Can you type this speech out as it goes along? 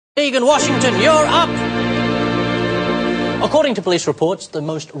Egan, Washington, you're up! According to police reports, the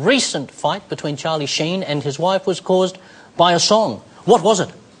most recent fight between Charlie Sheen and his wife was caused by a song. What was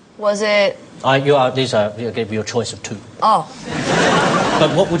it? Was it... I'll give you a choice of two. Oh.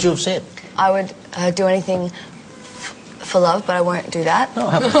 But what would you have said? I would do anything for love, but I won't do that. Oh,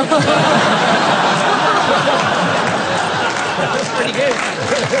 how about That's pretty good.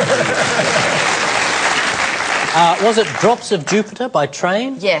 Was it Drops of Jupiter by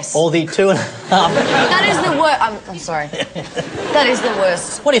Train? Yes. Or the 2.5... That is the worst... I'm sorry. That is the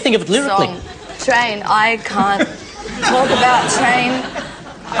worst. What do you think of it lyrically? Song. Train. I can't talk about Train.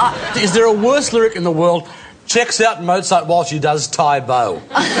 Is there a worse lyric in the world? Checks out Mozart while she does tie bow. He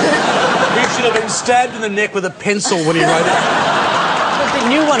should have been stabbed in the neck with a pencil when he wrote it. But the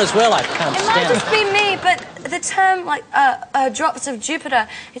new one as well, I can't It stand. might just be me, but the term, like, Drops of Jupiter,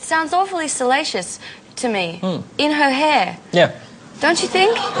 it sounds awfully salacious to me. In her hair. Yeah. Don't you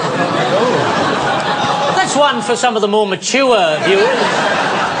think? That's one for some of the more mature viewers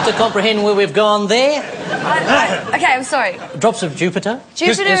to comprehend where we've gone there. Okay, I'm sorry. Drops of Jupiter?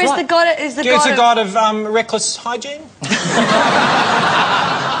 Jupiter is the god of... It's a god of reckless hygiene.